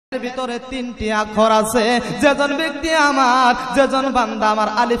ভিতরে তিনটি অক্ষর আছে। যেজন ব্যক্তি আমার, যেজন বান্দা আমার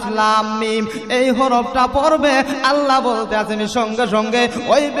আলিফ লাম মিম এই হরফটা পড়বে, আল্লাহ বলতে আছে আমি সঙ্গে সঙ্গে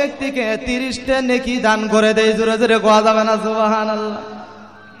ওই ব্যক্তিকে 30টা নেকি দান করে দেই। জোরে জোরে কোয়া যাবে না সুবহানাল্লাহ?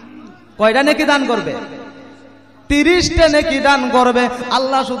 কয়টা নেকি দান করবে? 30টা নেকি দান করবে।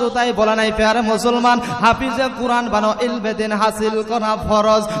 আল্লাহ শুধু তাই বলে নাই, প্যারে মুসলমান, হাফিজে কুরআন বানো ইলমে দিন হাসিল করা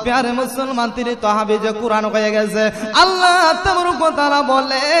ফরজ। প্যারে মুসলমান, তিনি তো হাফিজে কুরআন হয়ে গেছে। আল্লাহ তাবারক ওয়া তাআলা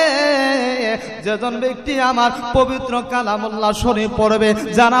বলে, যেজন ব্যক্তি আমার পবিত্র কালামুল্লাহ শরীফ পড়বে,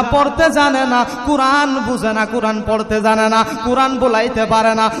 যারা পড়তে জানে না, কুরআন বুঝে না, কুরআন পড়তে জানে না, কুরআন বলাইতে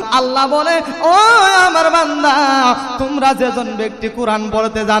পারে না, আল্লাহ বলে ও আমার বান্দা, তোমরা যেজন ব্যক্তি কুরআন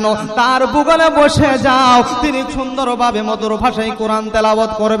পড়তে জানো তার বুগলে বসে যাও, তিনি সুন্দরভাবে মধুর ভাষায় কোরআন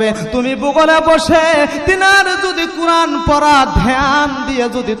তেলাওয়াত করবে। তুমি বুগলে বসে তিনার যদি কোরআন পড়া ধ্যান দিয়ে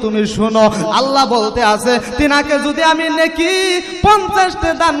যদি তুমি শুনো, আল্লাহ বলতে আছে তিনাকে যদি আমি নেকি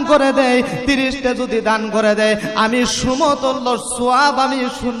 50টা দান করে দেই, 30টা যদি দান করে দেয়, আমি সমতুল্য সওয়াব আমি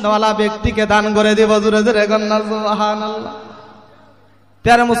শুননেওয়ালা ব্যক্তিকে দান করে দেব। জোরে জোরে গন্না সুবহানাল্লাহ।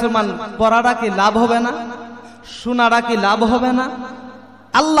 প্যারে মুসলমান, পড়াটা কি লাভ হবে না? শোনাটা কি লাভ হবে না?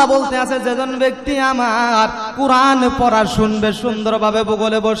 আল্লাহ বলতে আছে যেজন ব্যক্তি আমার কুরআন পড়া শুনবে সুন্দরভাবে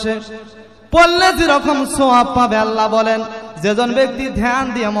বুগলে বসে, পড়লে যেরকম সওয়াব পাবে, আল্লাহ বলেন যেজন ব্যক্তি ধ্যান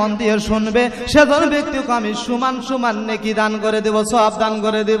দিয়ে মন দিয়ে শুনবে, সেজন ব্যক্তিকে আমি সমান সমান নেকি দান করে দেব, সওয়াব দান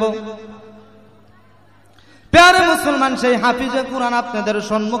করে দেব। প্যারে মুসলমান, সেই হাফিজে কুরআন আপনাদের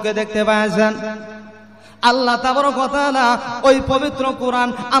সম্মুখে দেখতে পাচ্ছেন। আল্লাহ তাবারক ওয়া তাআলা ওই পবিত্র কোরআন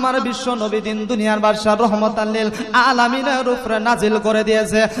আমার বিশ্ব নবী দিন দুনিয়ার বাদশা রহমাতাল লিল আলামিনের উপরে নাজিল করে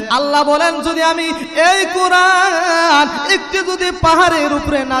দিয়েছে। আল্লাহ বলেন, যদি আমি এই কোরআন একটু যদি পাহাড়ের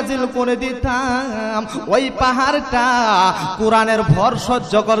উপরে নাজিল করে দিতাম, ওই পাহাড়টা কোরআনের ভর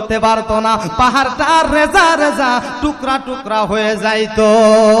সহ্য করতে পারতো না, পাহাড়টা রেজা রেজা টুকরা টুকরা হয়ে যাইতো।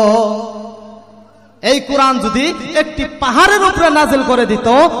 এই কোরআন যদি একটি পাহাড়ের উপরে নাজিল করে দিত,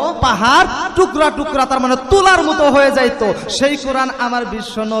 পাহাড় টুকরা টুকরা, তার মানে তুলার মতো হয়ে যাইতো। সেই কোরআন আমার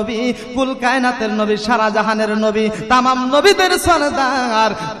বিশ্ব নবী, কুল কায়নাতের নবী, সারা জাহানের নবী, তামাম নবীদের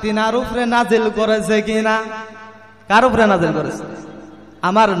সরদার, তিনার উপরে নাজিল করেছে কিনা? কার উপরে নাজিল করেছে?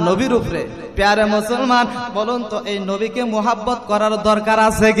 আমার নবীর উপরে। প্যারে মুসলমান, বলুন তো এই নবীকে মোহাব্বত করার দরকার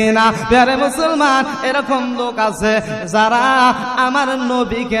আছে কিনা? প্যারে মুসলমান, এরকম লোক আছে যারা আমার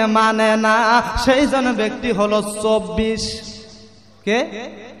নবীকে মানে না, সেই জন ব্যক্তি হলো 24। কে?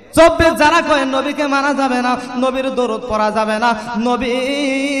 24 যারা কয় নবীকে মানা যাবে না, নবীর দরুদ পড়া যাবে না,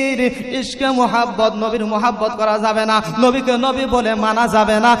 নবীর ইশকে মোহাব্বত, নবীর মোহাব্বত করা যাবে না, নবীকে নবী বলে মানা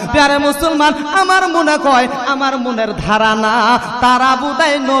যাবে না। প্যারে মুসলমান, আমার মনে কয়, আমার মনের ধারণা, তারা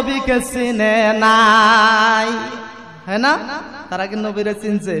বুঝায় নবীকে চিনে নাই, হ্যাঁ না? তারা কি নবীরে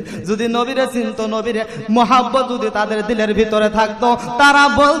চিনছে? যদি নবীরে চিনতো, নবীরে মোহাব্বত যদি তাদের দিলের ভিতরে থাকতো, তারা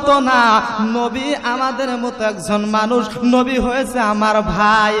বলতো না নবী আমাদের মতো একজন মানুষ, নবী হয়েছে আমার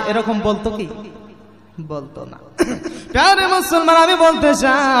ভাই, এরকম বলতো কি? বলতো না। প্যারে মুসলমান, আমি বলতে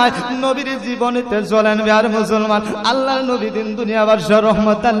চাই নবীর জীবনীতে চলেন। প্যারে মুসলমান, আল্লাহর নবী দিন দুনিয়া বাদশা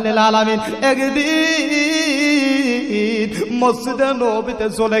রহমাতাল লিল আলামিন একদিন মসজিদে নববীতে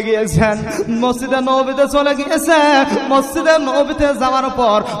চলে গিয়েছেন। মসজিদে নববীতে চলে গিয়েছেন। মসজিদে নববীতে যাওয়ার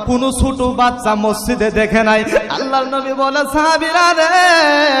পর কোন ছোট বাচ্চা মসজিদে দেখে নাই। আল্লাহর নবী বলে, সাহাবীরা রে,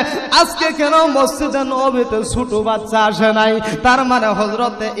 আজকে কেন মসজিদে নববীতে ছোট বাচ্চা আসে নাই? তার মানে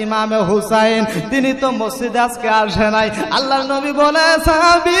হযরতে ইমামে হুসাইন, তিনি তো মসজিদে আজকে আসে নাই। আল্লাহর নবী বলে,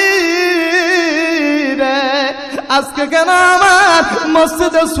 সাহাবী রে, আজকে কেন আমার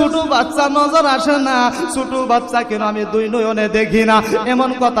মসজিদে ছোট বাচ্চা নজর আসে না? ছোট বাচ্চা কেন আমি দুই নয়নে দেখি না? এমন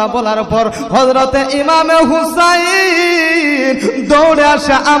কথা বলার পর হযরতে ইমামে হুসাইন দৌড়ে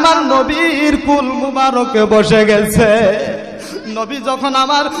আসে আমার নবীর কুল মুবারকে বসে গেছে। নবী যখন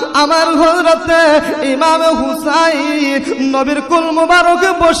আমার হযরতে ইমামে হুসাইন নবীর কুল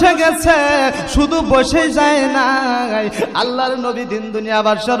মুবারকে বসে গেছে, শুধু বসেই যায় নাই, আল্লাহর নবী দিন দুনিয়া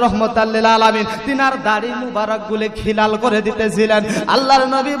বাদশা রহমাতাল লিল আলামিন তিনার দাড়ি মুবারক গুলো খিলাল করে দিতেছিলেন। আল্লাহর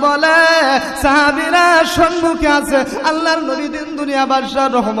নবী বলে, সাহাবীরা সম্মুখে আছে। আল্লাহর নবী দিন দুনিয়া বাদশা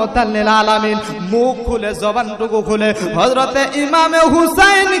রহমাতাল লিল আলামিন মুখ খুলে, জবানটুকু খুলে হযরতে ইমামে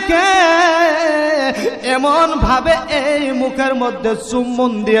হুসাইনকে এমন ভাবে এই মুখের মধ্যে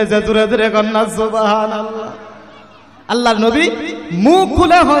চুম্বন দিয়েছে, জোরে জোরে কন্যা সুবহানাল্লাহ। আল্লাহর নবী মুখ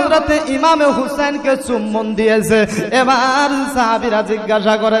খুলে হযরতে ইমামে হুসাইনকে চুম্বন দিয়েছে। এবার সাহাবীরা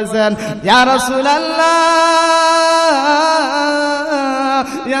জিজ্ঞাসা করেছেন, ইয়া রাসূলুল্লাহ,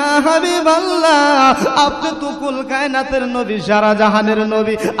 ইয়া হাবিবাল্লাহ, আপনি তো কুল কায়নাতের নবী, সারা জাহানের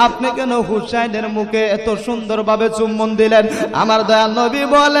নবী, আপনি কেন হুসাইনের মুখে এত সুন্দরভাবে চুম্বন দিলেন? আমার দয়াল নবী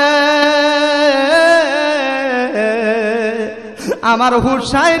বলে, আমার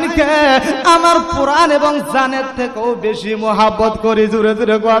হুসাইনকে আমার প্রাণ এবং জানের থেকেও বেশি মহব্বত করি। জোরে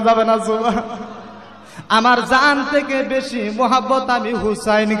জোরে কোয়া যাবে না সুবহানাল্লাহ। আমার জান থেকে বেশি মোহাব্বত আমি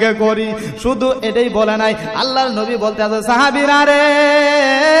হুসাইনকে করি। শুধু এটাই বলে নাই, আল্লাহর নবী বলতে আছে সাহাবীরা রে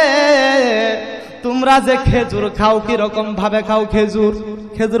তোমরা যে খেজুর খাও কি রকম ভাবে খাও? খেজুর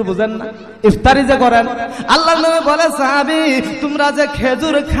খেজুর বুঝেন না? ইফতারি যে করেন, আল্লাহর নবী বলে সাহাবী তোমরা যে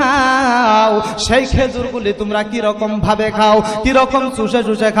খেজুর খাও সেই খেজুরগুলি তোমরা কি রকম ভাবে খাও, কি রকম চুষে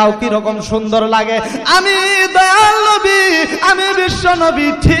চুষে খাও, কি রকম সুন্দর লাগে। আমি দয়াল নবী, আমি বিশ্ব নবী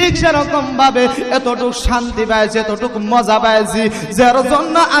ঠিক সেরকম ভাবে এতটুকু শান্তি পাইছি, এতটুকু মজা পাইছি, যার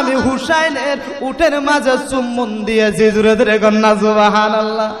জন্য আমি হুসাইনের উটের মাঝে চুম্বন দিয়েছি। জোরে জোরে কন্যা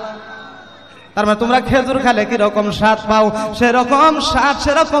সুবহানাল্লাহ। তার মানে তোমরা খেজুর খেলে কি রকম স্বাদ পাও, সেরকম স্বাদ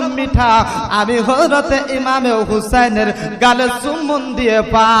সেরকম মিঠা আমি হযরতে ইমামে হুসাইনের গালে চুম্বন দিয়ে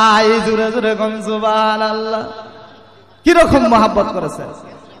পাই। জোরে জোরে কোন সুবহানাল্লাহ। কি রকম মহব্বত করেছে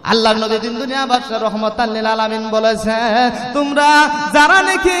আল্লাহর নবী দিন দুনিয়া বাদশা রহমাতাল লিল আলামিন বলেছে তোমরা যারা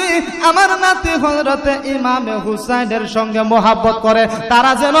নাকি আমার নাতি হযরতে ইমামে হুসাইনের সঙ্গে মহব্বত করে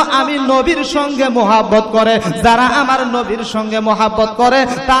তারা যেন আমি নবীর সঙ্গে মহব্বত করে। যারা আমার নবীর সঙ্গে মহব্বত করে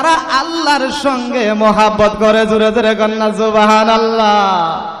তারা আল্লাহর সঙ্গে মহব্বত করে। জোরে জোরে কন্যা সুবহানাল্লাহ।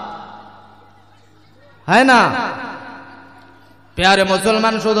 হয় না প্যারে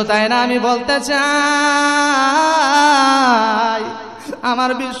মুসলমান? শুধু তাই না, আমি বলতে চাই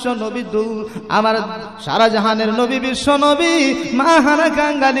আমার বিশ্ব নবী আমার সারা জাহানের নবী বিশ্ব নবী মাহানা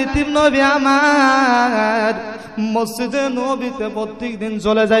কাঙ্গালি তিন নবী আমার মসজিদে নবীতে প্রত্যেক দিন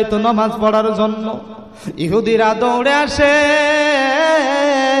চলে যাইতো নামাজ পড়ার জন্য। ইহুদিরা দৌড়ে আসে,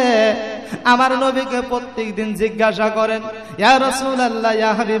 আমার নবীকে প্রত্যেক দিন জিজ্ঞাসা করেন ইয়া রাসূলুল্লাহ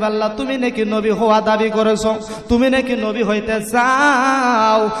ইয়া হাবিবাল্লাহ তুমি নাকি নবী হওয়া দাবি করেছো, তুমি নাকি নবী হইতে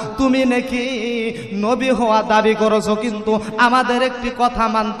চাও, তুমি নাকি নবী হওয়া দাবি করেছো, কিন্তু আমাদের একটি কথা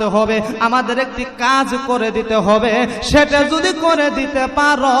মানতে হবে, আমাদের একটি কাজ করে দিতে হবে, সেটা যদি করে দিতে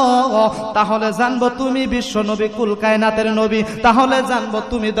পারো তাহলে জানবো তুমি বিশ্ব নবী কুল কায়নাতের নবী, তাহলে জানবো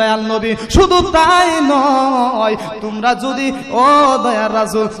তুমি দয়াল নবী। শুধু তাই নয়, তোমরা যদি ও দয়ার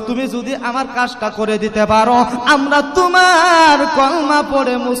রাসূল তুমি যদি আমার কাজটা করে দিতে পারো আমরা তোমার কলমা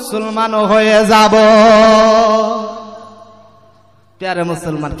পড়ে মুসলমান হয়ে যাব। প্যারে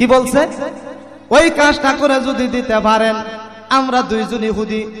মুসলমান কি বলছে? ওই কাজটা করে যদি দিতে পারেন আমরা দুইজন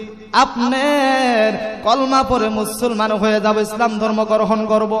ইহুদি আপনার কলমা পড়ে মুসলমান হয়ে যাব, ইসলাম ধর্ম গ্রহণ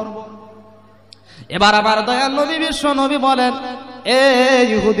করব। এবার আবার দয়াল নবী বিশ্ব নবী বলেন এ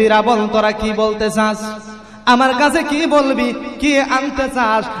ইহুদিরা বল তোরা কি বলতে চাস, আমার কাছে কি বলবি, কি আনতে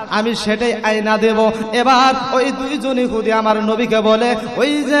চাস, আমি সেটাই আইনা দেব। এবার ওই দুইজন ইহুদি আমার নবীকে বলে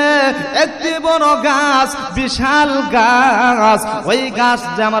ওই যে একটি বড় গাছ, বিশাল গাছ, ওই গাছ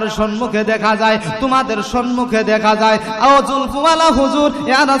যে আমার সম্মুখে দেখা যায়, তোমাদের সম্মুখে দেখা যায়, ও জুলফওয়ালা হুজুর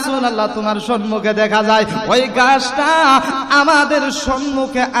ইয়া রাসূলুল্লাহ তোমার সম্মুখে দেখা যায়, ওই গাছটা আমাদের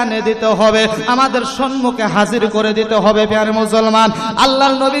সম্মুখে আনে দিতে হবে, আমাদের সম্মুখে হাজির করে দিতে হবে। প্যারে মুসলমান,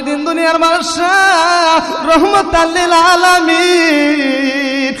 আল্লাহর নবী দিন দুনিয়ার বাদশাহ রহমাতাল লিল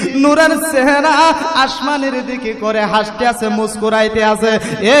আলামিন নূরের চেহারা আসমানের দিকে করে হাসতে আছে, মুস্কুরাইতে আছে।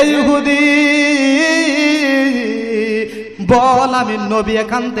 এই ইহুদি বল আমি নবী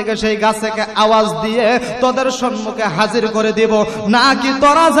এখান থেকে সেই গাছকে আওয়াজ দিয়ে তোদের সম্মুখে হাজির করে দিব, নাকি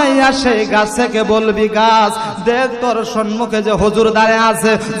তোরা যাইয়া সেই গাছকে বলবি গাছ দেখ তোর সম্মুখে যে হুজুর দাঁড়ায়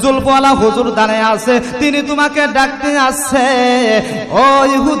আছে, জুলফওয়ালা হুজুর দাঁড়ায় আছে, তিনি তোমাকে ডাকতে আসছে। ও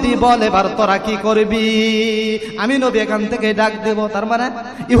ইহুদি বল এবার তোরা কি করবি? আমি নবী এখান থেকে ডাক দেব। তার মানে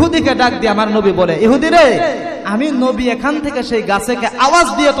ইহুদিকে ডাক দিয়ে আমার নবী বলে ইহুদি রে আমি নবী এখান থেকে সেই গাছকে আওয়াজ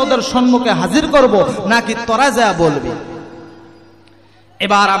দিয়ে তোদের সম্মুখে হাজির করব, নাকি তোরা যা বলবি?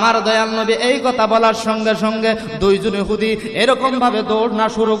 এবার আমার দয়াল নবী এই কথা বলার সঙ্গে সঙ্গে দুইজন ইহুদি এরকম ভাবে দৌড়না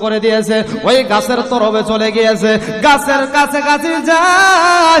শুরু করে দিয়েছে, ওই গাছের তরফে চলে গিয়েছে, গাছের কাছে কাছে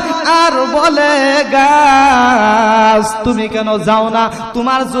যায় আর বলে গাছ তুমি কেন যাও না,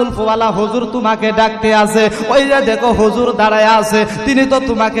 তোমার জুলফওয়ালা হুজুর তোমাকে ডাকতে আছে, ওই যে দেখো হুজুর দাঁড়ায় আছে, তিনি তো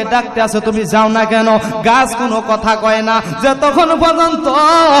তোমাকে ডাকতে আছে, তুমি যাও না কেন? গাছ কোনো কথা কয় না, যে তখন পর্যন্ত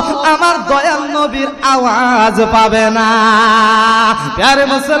আমার দয়াল নবীর আওয়াজ পাবে না। আরে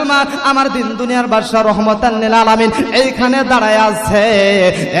মুসলমান, আমার দিন দুনিয়ার বাদশা রহমাতাল লিল আলামিন এইখানে দাঁড়ায় আছে,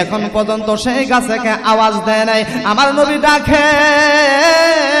 এখন পর্যন্ত সেই গাছকে আওয়াজ দেয় নাই। আমার নবী ডাকে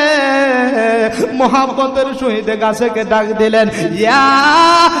মোহাব্বতের সহিত গাছকে ডাক দিলেন ইয়া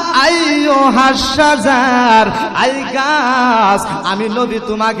আইয়ুহাস শাজার, আই গাছ আমি নবী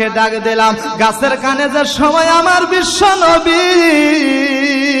তোমাকে ডাক দিলাম। গাছের কানে যে সময় আমার বিশ্ব নবী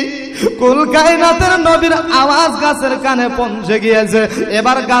কুল কায়নাতের নবীর আওয়াজ গাছের কানে পৌঁছে গিয়েছে।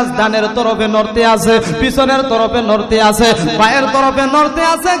 এবার গাছ ডানের তরফে নড়তে আছে, পিছনের তরফে নড়তে আছে, পায়ের তরফে নড়তে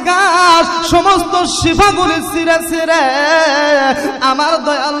আছে। গাছ সমস্ত শিফাগুলি ছিঁড়ে ছিঁড়ে আমার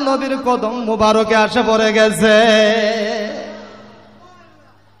দয়াল নবীর কদম মুবারকে আসে পড়ে গেছে।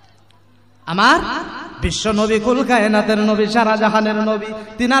 আমার বিশ্ব নবী কুল কায়নাতের নবী সারা জাহানের নবী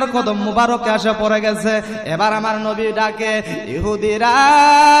তিনার কদম মুবারকে আসে পড়ে গেছে। এবার আমার নবী ডাকে, ইহুদিরা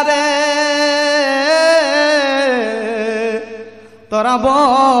রে তোরা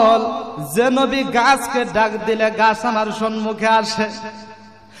বল, যে নবী গাছকে ডাক দিলে গাছ আমার সম্মুখে আসে,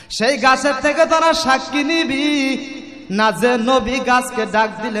 সেই গাছের থেকে তোরা সাক্ষী নিবি না যে নবী গাছকে ডাক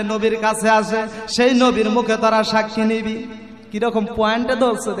দিলে নবীর কাছে আসে, সেই নবীর মুখে তোরা সাক্ষী নিবি? কিরকম পয়েন্টে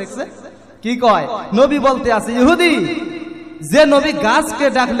ধরছে দেখছে? কি কয়? নবী বলতে আছে, ইহুদি যে নবী গাছকে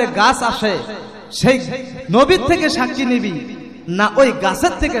ডাকলে গাছ আসে, সেই নবীর থেকে সাক্ষী নিবি না ওই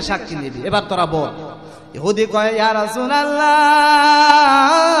গাছের থেকে সাক্ষী নিবি? এবার তোরা বল। ইহুদি কয়, ইয়া রাসূলুল্লাহ,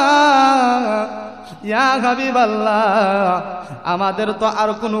 ইয়া হাবিবাল্লাহ, আমাদের তো আর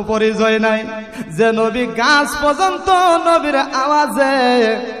কোনো পরিচয় নাই যে নবী গাছ পর্যন্ত নবীর আওয়াজে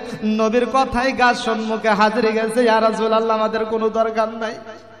নবীর কথাই গাছ সম্মুখে হাজির গেছে। ইয়া রাসূলুল্লাহ, আমাদের কোনো দরকার নাই,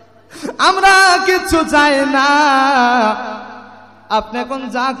 আমরা কিচ্ছু চাই না, আপনি এখন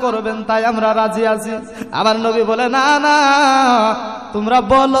যা করবেন তাই আমরা রাজি আছি। আমার নবী বলে, না না, তোমরা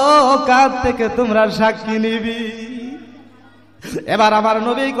বলো কার থেকে তোমরা সাক্ষী নিবি? এবার আমার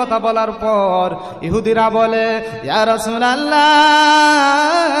নবী কথা বলার পর ইহুদিরা বলে, ইয়া রাসূলুল্লাহ,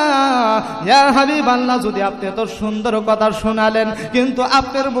 ইয়া হাবিবাল্লাহ, যদি আপনি এত সুন্দর কথা শোনালেন, কিন্তু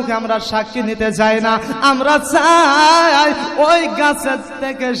আপনার মুখে আমরা সাক্ষী নিতে চাই না, আমরা চাই ওই গাছের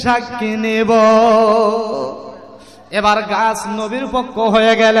থেকে সাক্ষী নেব। এবার গাছ নবীর পক্ষ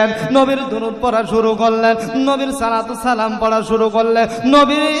হয়ে গেলেন, নবীর দুরূদ পড়া শুরু করলেন, নবীর সালাতু সালাম পড়া শুরু করলেন।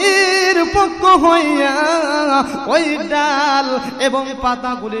 নবীর পক্ষ হইয়া ওই ডাল এবং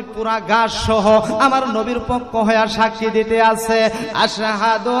পাতাগুলি পুরা গাছ সহ আমার নবীর পক্ষ হইয়া সাক্ষী দিতে আছে,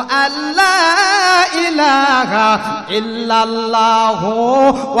 আশহাদু আল্লা ইলাহা ইল্লাল্লাহু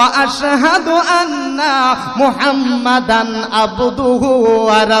ওয়া আশহাদু আন্না মুহাম্মাদান আবদুহু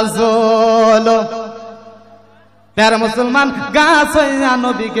ওয়া রাসূলুহু। প্যারা মুসলমান, গাছ হইয়া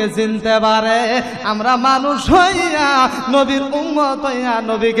নবীকে চিনতে পারে, আমরা মানুষ হইয়া নবীর উম্মত হইয়া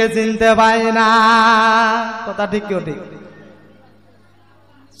নবীকে চিনতে পাই না। কথা ঠিক কেউ ঠিক?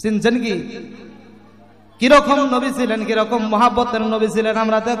 চিনছেন কি? কিরকম নবী ছিলেন, কিরকম মহাব্বতের নবী ছিলেন,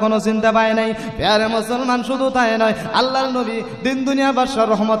 আমরা তো এখনো চিনতে পাই নাই। প্যারে মুসলমান, শুধু তাই নয়, আল্লাহর নবী দিন দুনিয়া বাদশাহ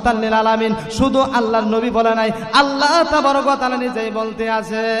রহমাতাল লিল আলামিন, শুধু আল্লাহর নবী বলে নাই, আল্লাহ তাবারক ওয়া তাআলা নিজেই বলতে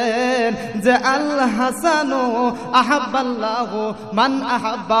আছেন যে আল হাসানু আহাব্বাল্লাহু মান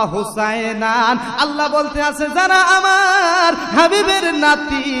আহাব্বা হুসাইনান। আল্লাহ বলতে আছে, যারা আমার হাবিবের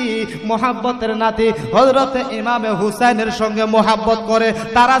নাতি, মহাব্বতের নাতি হযরতে ইমামে হুসাইনের সঙ্গে মহাব্বত করে,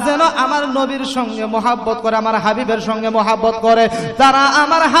 তারা যেন আমার নবীর সঙ্গে মহাব্বত করে, আমার হাবিবের সঙ্গে মহাব্বত করে। যারা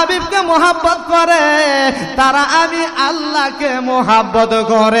আমার হাবিবকে মহাব্বত করে, তারা আমি আল্লাহকে মহাব্বত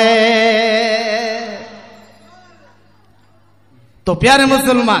করে। তো প্যারে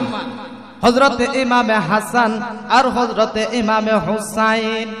মুসলমান, হযরতে ইমামে হাসান আর হযরতে ইমামে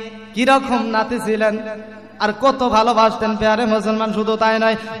হুসাইন কিরকম নাতি ছিলেন আর কত ভালোবাসতেন প্যারে মুসলমান। শুধু তাই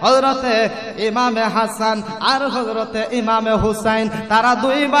নয়, হযরতে ইমামে হাসান আর হযরতে ইমামে হুসাইন, তারা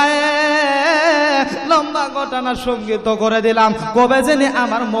দুই ভাই, লম্বা ঘটনা সঙ্গীত করে দিলাম, কবে জানি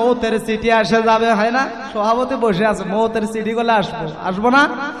আমার মৌতের চিঠি আসে যাবে, হয় না? সভাপতি বসে আছে, মৌতের চিঠি গুলো আসবো না,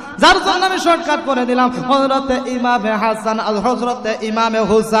 যার জন্য আমি শর্টকাট করে দিলাম। হযরতে ইমামে হাসান আর হযরতে ইমামে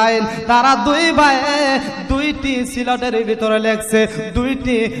হুসাইন, তারা দুই ভাই দুইটি সিলটের ভিতরে লেখছে,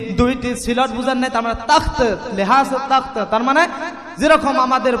 দুইটি সিলট বুঝেন নাই, তার মানে তাখতে, লেহাজে তাখতে, তার মানে যেরকম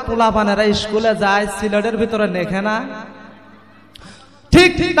আমাদের পোলাপানেরা স্কুলে যায় সিলটের ভিতরে লেখে না,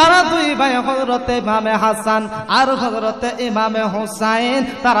 ঠিক তারা দুই ভাই, হযরতে ইমামে হাসান আর হযরতে ইমামে হুসাইন,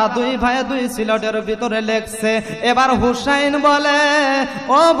 তারা দুই ভাই দুই সিলটের ভিতরে লেখছে। এবার হুসাইন বলে,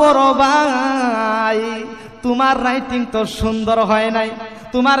 ও বড় ভাই, তোমার রাইটিং তো সুন্দর হয় নাই,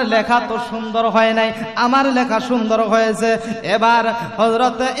 তোমার লেখা তো সুন্দর হয় নাই, আমার লেখা সুন্দর হয়েছে। এবার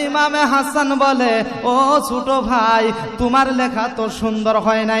হযরতে ইমামে হাসান বলে, ও ছোট ভাই, তোমার লেখা তো সুন্দর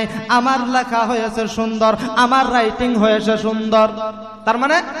হয় নাই, আমার লেখা হয়েছে সুন্দর, আমার রাইটিং হয়েছে সুন্দর। তার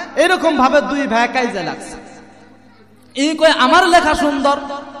মানে এরকম ভাবে দুই ভাই কাইজে লাগছে। এই কয় আমার লেখা সুন্দর,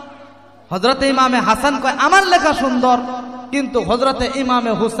 হযরতে ইমামে হাসান কয় আমার লেখা সুন্দর, কিন্তু হযরতে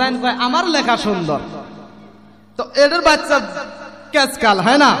ইমামে হুসাইন কয় আমার লেখা সুন্দর। তো এদের বাচ্চা কেসকাল,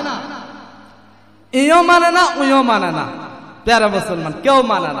 হয় না? ইও মানে না, উইও মানে না, প্যারা মুসলমান, কেউ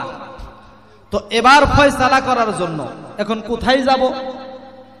মানে না। তো এবার ফয়সালা করার জন্য এখন কোথায় যাব?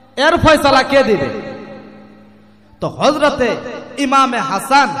 এর ফয়সালা কে দিবে? তো হযরতে ইমামে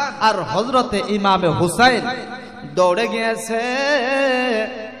হাসান আর হযরতে ইমামে হুসাইন দৌড়ে গিয়েছে।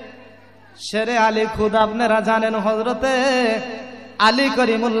 শেরে আলী খুদ আপনারা জানেন, হযরতে আলী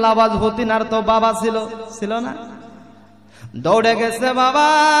করিমুল্লাহ ওয়াজহুদ্দিনার তো বাবা ছিল না? দৌড়ে গেছে, বাবা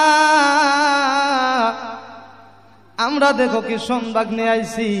আমরা দেখো কি সংবাদ নিয়ে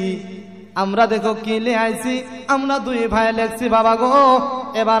আইছি, আমরা দেখো কি নিয়ে আইছি, আমরা দুই ভাই লেখছি বাবা গো,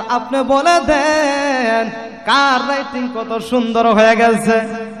 এবার আপনি বলে দেন কার রাইটিং কত সুন্দর হয়ে গেছে,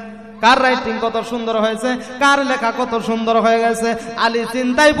 কার রাইটিং কত সুন্দর হয়েছে, কার লেখা কত সুন্দর হয়ে গেছে। আলী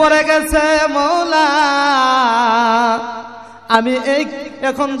চিন্তায় পড়ে গেছে, মৌলা আমি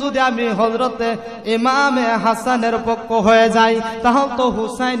এখন যদি আমি হযরতে ইমামে হাসানের পক্ষ হয়ে যাই তাহলে তো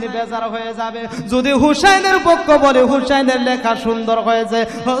হুসাইন বেজার হয়ে যাবে, যদি হুসাইনের পক্ষ বলে হুসাইনের লেখা সুন্দর হয়েছে,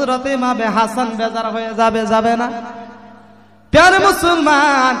 হযরতে ইমামে হাসান বেজার হয়ে যাবে না? প্রিয়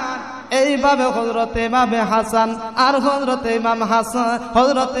মুসলমান, এইভাবে হযরতে ইমামে হাসান আর হযরতে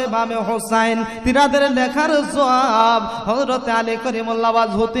ইমামে হুসাইন তিনাদের লেখার জবাব হযরতে আলী করিমুল্লাহ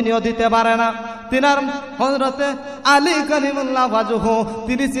ওয়াজহু তিনিও দিতে পারে না। তিনার হযরতে আলী করিমুল্লাহ ওয়াজহু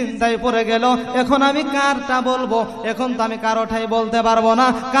তিনি চিন্তায় পড়ে গেল, এখন আমি কারটা বলবো? এখন তো আমি কারোটাই বলতে পারবো না,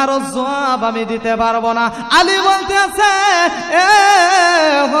 কারো জবাব আমি দিতে পারবো না। আলী বলতে আছে, এ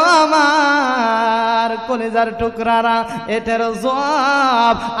আমার কলিজার টুকরারা, এটার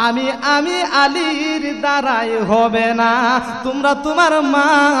জবাব আমি আলীর দ্বারাই হবে না, তোমরা তোমার মা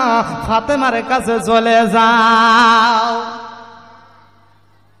ফাতেমার কাছে চলে যাও,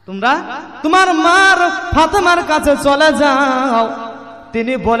 তোমরা তোমার মার ফাতেমার কাছে চলে যাও,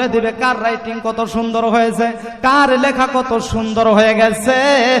 তিনি বলে দিবে কার রাইটিং কত সুন্দর হয়েছে, কার লেখা কত সুন্দর হয়ে গেছে,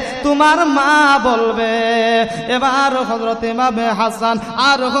 তোমার মা বলবে। এবার হযরত ইমামে হাসান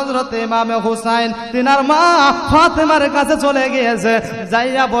আর হযরত ইমামে হুসাইন তিনার মা ফাতেমার কাছে চলে গিয়েছে,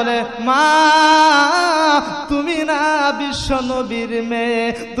 যাইয়া বলে, মা তুমি না বিশ্ব নবীর মেয়ে,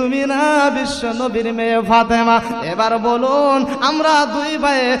 তুমি না বিশ্ব নবীর মেয়ে ফাতেমা, এবার বলুন আমরা দুই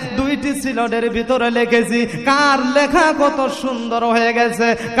ভাই দুইটি সিলটের ভিতরে লিখেছি, কার লেখা কত সুন্দর হয়ে গেছে,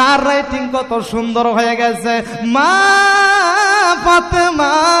 কার রাইটিং কত সুন্দর হয়ে গেছে। মা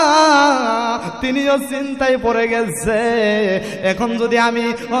ফাতেমা তিনিও চিন্তায় পড়ে গেছে, এখন যদি আমি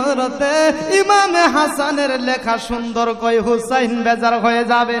হযরতে ইমামে হাসানের লেখা সুন্দর কই হুসাইন বেজার হয়ে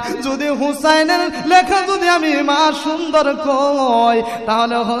যাবে, যদি হুসাইনের লেখা যদি আমি মা সুন্দর কই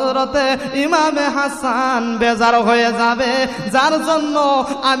তাহলে হযরতে ইমামে হাসান বেজার হয়ে যাবে, যার জন্য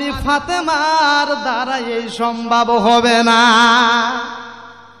আমি ফাতেমার দ্বারা এই সম্ভব হবে না।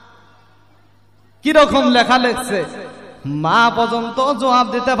 কিরকম লেখা লেখছে, মা পর্যন্ত জবাব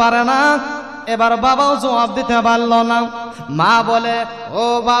দিতে পারে না, এবার বাবাও জবাব দিতে পারল না। মা বলে, ও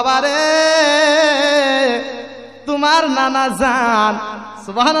বাবা রে, তোমার নানা জান,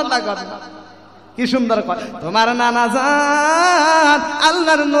 সুবহানাল্লাহ, কি সুন্দর করে, তোমার নানা জান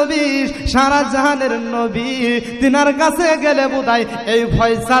আল্লাহর নবী, সারা জাহানের নবী, তিনার কাছে গেলে বোধহয় এই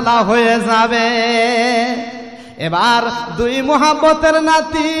ফয়সালা হয়ে যাবে। এবার দুই মুহাব্বতের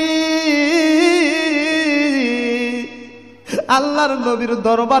নাতি আল্লাহর নবীর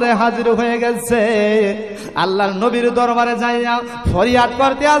দরবারে হাজির হয়ে গেছে। আল্লাহর নবীর দরবারে যাইয়া ফরিয়াদ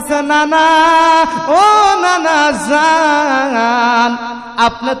করতে আছে, নানা, ও নানা জান,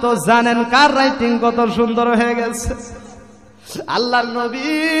 আপনি তো জানেন কার রাইটিং কত সুন্দর হয়ে গেছে। আল্লাহর নবী,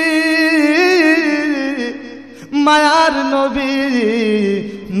 মায়ার নবী,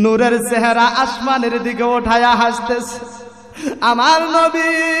 নূরের চেহারা আসমানের দিকে ওঠায়া হাসতেছে। আমার নবী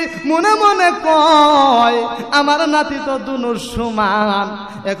মনে মনে কয়, আমার নাতি তো দুনুর সমান,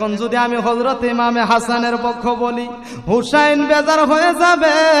 এখন যদি আমি হযরত ইমামে হাসানের পক্ষ বলি হুসাইন বেজার হয়ে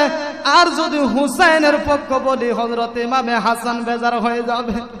যাবে, আর যদি হুসাইনের পক্ষ বলি হযরত ইমামে হাসান বেজার হয়ে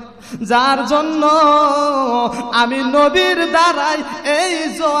যাবে, যার জন্য আমি নবীর দ্বারাই এই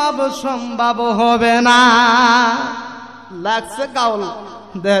জবাব সম্ভব হবে না। লাগছে কাউল,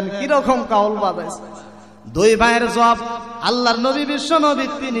 দেন কিরকম কাউল বাজাইছে। দুই ভাইয়ের জবাব, আল্লাহর নবী বিশ্ব নবী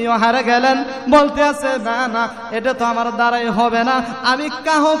তিনিও হারে গেলেন, বলতে আছে, না না, এটা তো আমার দ্বারাই হবে না, আমি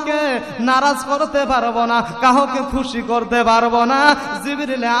কাউকে নারাজ করতে পারবো না, কাউকে খুশি করতে পারবো না।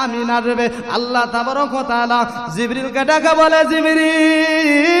 জিবরিল আমিন আসবে, আল্লাহ তাবারক ওয়া তাআলা জিবরিলকে ডাকা বলে, জিবরিল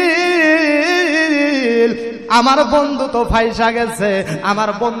আমার বন্ধু তো ফাইসা গেছে, আমার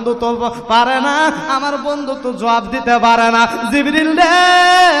বন্ধু তো পারে না, আমার বন্ধু তো জবাব দিতে পারে না। জিবরিল রে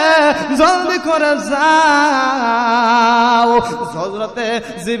জলদি করে যাও। হযরতে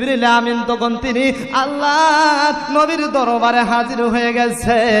জিবরিল আমিন তখন তিনি আল্লাহর নবীর দরবারে হাজির হয়ে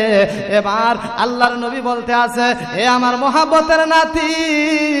গেছে। এবার আল্লাহর নবী বলতে আছে, এ আমার মহাব্বতের নাতি,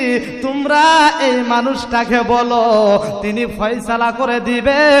 তোমরা এই মানুষটাকে বলো, তিনি ফয়সালা করে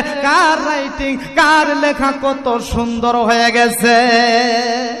দিবে কার রাইটিং, কার লেখা কত সুন্দর হয়ে গেছে।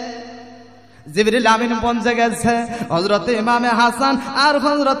 জিবরিল আমিন পৌঁছে গেছে। হযরতে ইমামে হাসান আর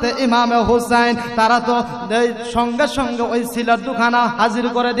হযরতে ইমামে হুসাইন তারা তো সঙ্গে সঙ্গে ওই সিলেট দুখানা হাজির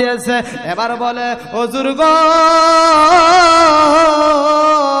করে দিয়েছে। এবার বলে, হুজুর গো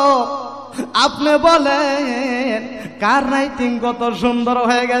আপনি বলেন কার রাইটিং কত সুন্দর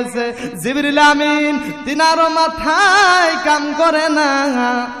হয়ে গেছে। জিবরিল আমিন তিনার মাথায় কাম করে না,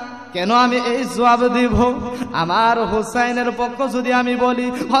 কেন আমি এই জবাব দিব? আমার হুসাইনের পক্ষ যদি আমি বলি,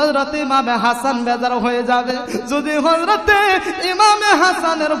 হযরতে ইমামে হাসান বেজার হয়ে যাবে। যদি হযরতে ইমামে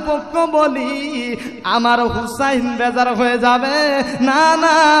হাসানের পক্ষ বলি, আমার হুসাইন বেজার হয়ে যাবে। না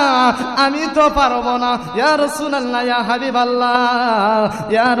না, আমি তো পারবো না। ইয়া রাসূলুল্লাহ, ইয়া হাবিবাল্লাহ,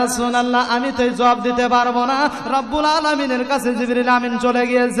 ইয়া রাসূলুল্লাহ, আমি তো জবাব দিতে পারবো না। রব্বুল আলামিনের কাছে জিবরিল আমিন চলে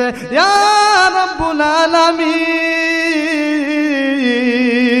গিয়েছে। ইয়া রব্বুল আলামিন,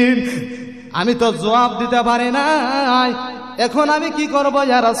 আমি তো জবাব দিতে পারি নাই, এখন আমি কি করব?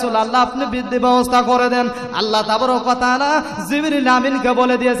 ইয়া রাসূলুল্লাহ, আপনি বিধি ব্যবস্থা করে দেন। আল্লাহ তাবারক ওয়া তাআলা জিবরিল আমিনকে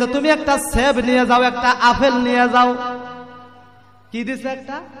বলে দিয়েছে, তুমি একটা সেব নিয়ে যাও, একটা আপেল নিয়ে যাও। কি দিছে?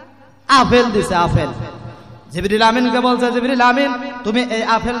 একটা আপেল দিছে, আপেল। জিবরিল আমিনকে বলছে, জিবরিল আমিন তুমি এই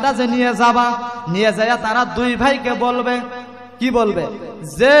আপেলটা যে নিয়ে যাবা, নিয়ে যাইয়া তারা দুই ভাইকে বলবে। কি বলবে?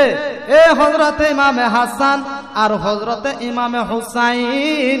 যে এ হযরতে ইমামে হাসান আর হযরতে ইমামে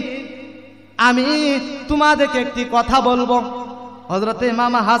হুসাইন, আমি তোমাদেরকে একটি কথা বলবো। হযরতে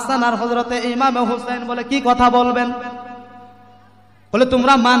ইমাম হাসান আর হযরতে ইমামে হুসাইন বলে, কি কথা বলবেন? বলে,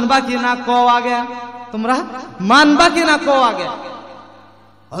 তোমরা মানবা কি না কও আগে, তোমরা মানবা কি না কও আগে।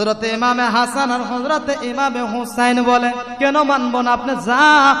 হযরতে ইমামে হাসান আর হযরতে ইমামে হুসাইন বলে, কেন মানব না? আপনি যা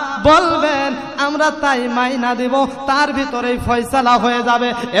বলবেন আমরা তাই মাইনা দিব, তার ভিতরেই ফয়সালা হয়ে যাবে।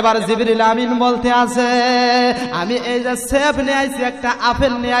 এবার জিবরিল আমিন বলতে আছে, আমি এই যে সেব নিয়ে আইছি, একটা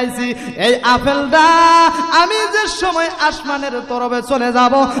আপেল নিয়ে আইছি, এই আপেলটা আমি যে সময় আসমানের তরফে চলে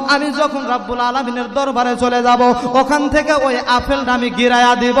যাব, আমি যখন রব্বুল আলামিনের দরবারে চলে যাব, ওখান থেকে ওই আপেলটা আমি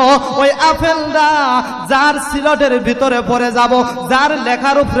গিরায়া দিব। ওই আপেলটা যার সিলটের ভিতরে পড়ে যাব, যার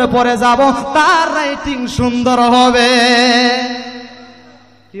লেখার উপরে পড়ে যাব, তার রাইটিং সুন্দর হবে।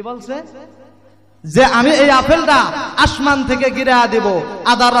 কি বলছে? যে আমি এই আপেলটা আসমান থেকে গিরা দিব,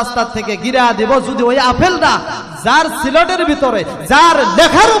 আদার রাস্তা থেকে গিরা দিব, যদি ওই আপেলটা যার সিলটের ভিতরে, যার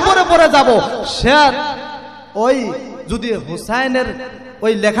লেখার উপরে পড়ে যাব, সে ওই যদি হুসাইনের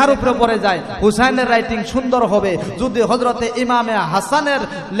ওই লেখার উপরে পড়ে যায়, হুসাইনের রাইটিং সুন্দর হবে। যদি হযরতে ইমামে হাসানের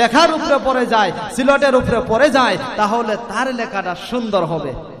লেখার উপরে পড়ে যায়, সিলটের উপরে পড়ে যায়, তাহলে তার লেখাটা সুন্দর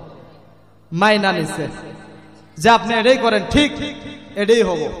হবে। মাইনা নিছে যে আপনি এটাই করেন, ঠিক এটাই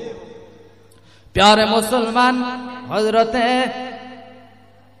হবো। প্যারে মুসলমান, হযরতে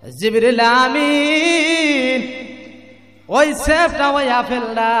জিবরিল আমিন ওই সেবটা, ওই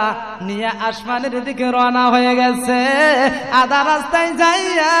আপেলটা নিয়ে আসমানের দিকে রওনা হয়ে গেছে। আধা রাস্তায়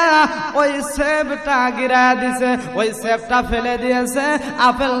যাইয়া ওই সেবটা গিরা দিছে, ওই সেবটা ফেলে দিয়েছে।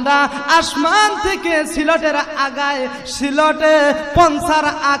 আপেলটা আসমান থেকে সিলটের আগায়, সিলটে পৌঁছার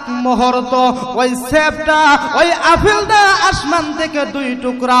আগ মুহূর্ত ওই সেবটা, ওই আপেলটা আসমান থেকে দুই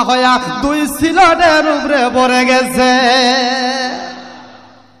টুকরা হইয়া দুই সিলটের উপরে পড়ে গেছে।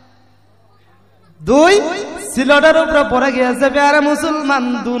 দুই সিলটের উপরে পড়ে গিয়েছে। প্যারে মুসলমান,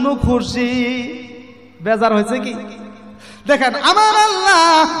 দুনু খুশি। বেজার হয়েছে কি? দেখেন আমার আল্লাহ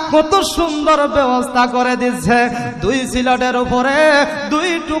কত সুন্দর ব্যবস্থা করে দিচ্ছে। দুই সিলটের উপরে দুই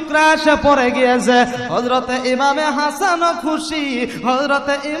টুকরা এসে পড়ে গিয়েছে। হযরতে ইমামে হাসানও খুশি,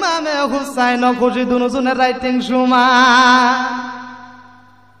 হযরতে ইমামে হুসাইনও খুশি, দুজনের রাইটিং সমান।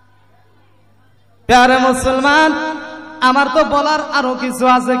 প্যারে মুসলমান, আমার তো বলার আরো কিছু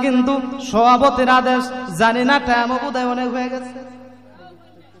আছে, কিন্তু সভাপতির আদেশ, জানি না টাইম বোধহয় অনেক হয়ে গেছে।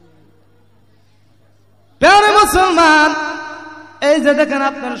 প্যারে মুসলমান, এই যে দেখেন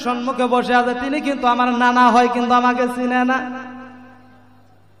আপনার সম্মুখে বসে আছে, তিনি কিন্তু আমার নানা হয়, কিন্তু আমাকে চিনে না।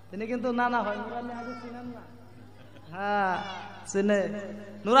 তিনি কিন্তু নানা হয়, নুরাল্লি হাজি চিনেন না? হ্যাঁ চিনে।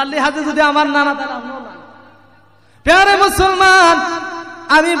 নুরাল্লি হাজি যদি আমার নানা, তাহলে আমিও নানা। প্যারে মুসলমান,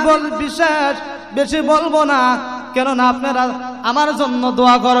 আমি বিশেষ বেশি বলবো না, কেননা আপনারা আমার জন্য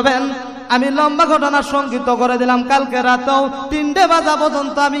দোয়া করবেন। আমি লম্বা ঘটনা সংক্ষিপ্ত করে দিলাম। কালকে রাতেও 3টে বাজা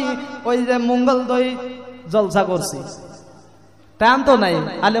পর্যন্ত আমি ওই যে মঙ্গল দই জলসা করছি, টাইম তো নাই।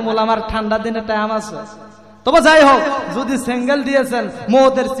 আলেম ওলামার ঠান্ডা দিনে টাইম আছে। তবে যাই হোক, যদি সিঙ্গেল দিয়েছেন,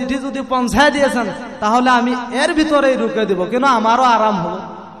 মৌতের চিঠি যদি পৌঁছায় দিয়েছেন, তাহলে আমি এর ভিতরেই রুকে দিব, কেন আমারও আরাম হলো,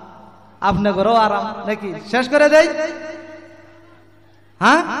 আপনাদেরও আরাম। নাকি শেষ করে দেই?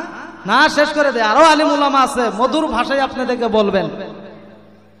 হ্যাঁ না, শেষ করে দেয়। আরো আলিম উলামা আছে, মধুর ভাষায় আপনাদেরকে বলবেন,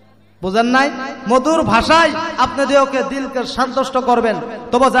 বুঝেন নাই? মধুর ভাষায় আপনাদেরকে দিলকে সন্তুষ্ট করবেন।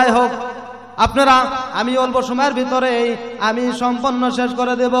 তবে যাই হোক, আপনারা, আমি অল্প সময়ের ভিতরে আমি সম্পন্ন শেষ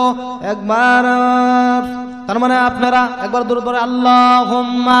করে দেব একবার। তার মানে আপনারা একবার দূর ধরে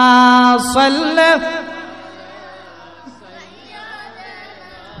আল্লাহুম্মা সাল্লি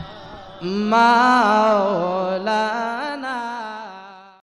মাওলানা